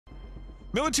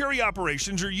Military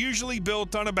operations are usually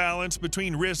built on a balance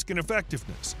between risk and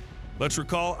effectiveness. Let's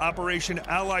recall Operation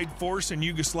Allied Force in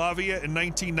Yugoslavia in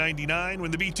 1999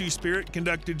 when the B-2 Spirit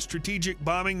conducted strategic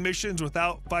bombing missions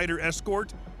without fighter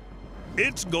escort.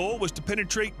 Its goal was to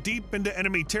penetrate deep into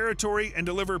enemy territory and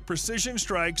deliver precision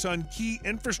strikes on key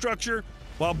infrastructure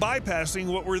while bypassing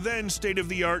what were then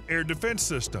state-of-the-art air defense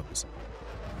systems.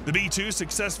 The B-2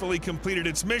 successfully completed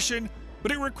its mission,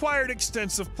 but it required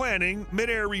extensive planning,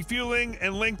 mid-air refueling,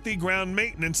 and lengthy ground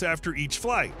maintenance after each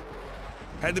flight.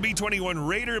 Had the B-21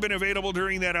 Raider been available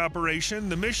during that operation,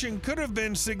 the mission could have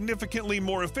been significantly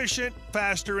more efficient,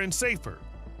 faster, and safer.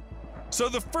 So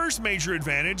the first major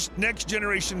advantage,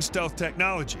 next-generation stealth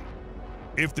technology.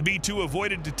 If the B-2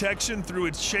 avoided detection through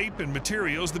its shape and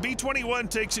materials, the B-21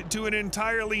 takes it to an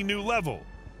entirely new level.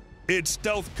 Its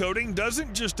stealth coating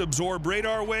doesn't just absorb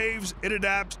radar waves, it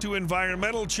adapts to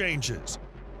environmental changes.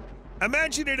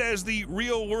 Imagine it as the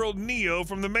real-world Neo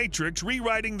from The Matrix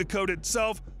rewriting the code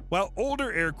itself, while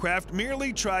older aircraft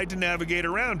merely tried to navigate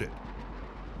around it.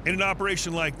 In an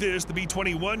operation like this, the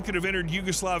B-21 could have entered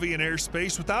Yugoslavian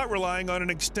airspace without relying on an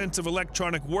extensive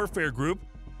electronic warfare group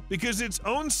because its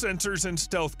own sensors and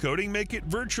stealth coding make it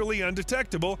virtually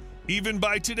undetectable, even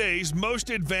by today's most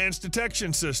advanced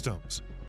detection systems.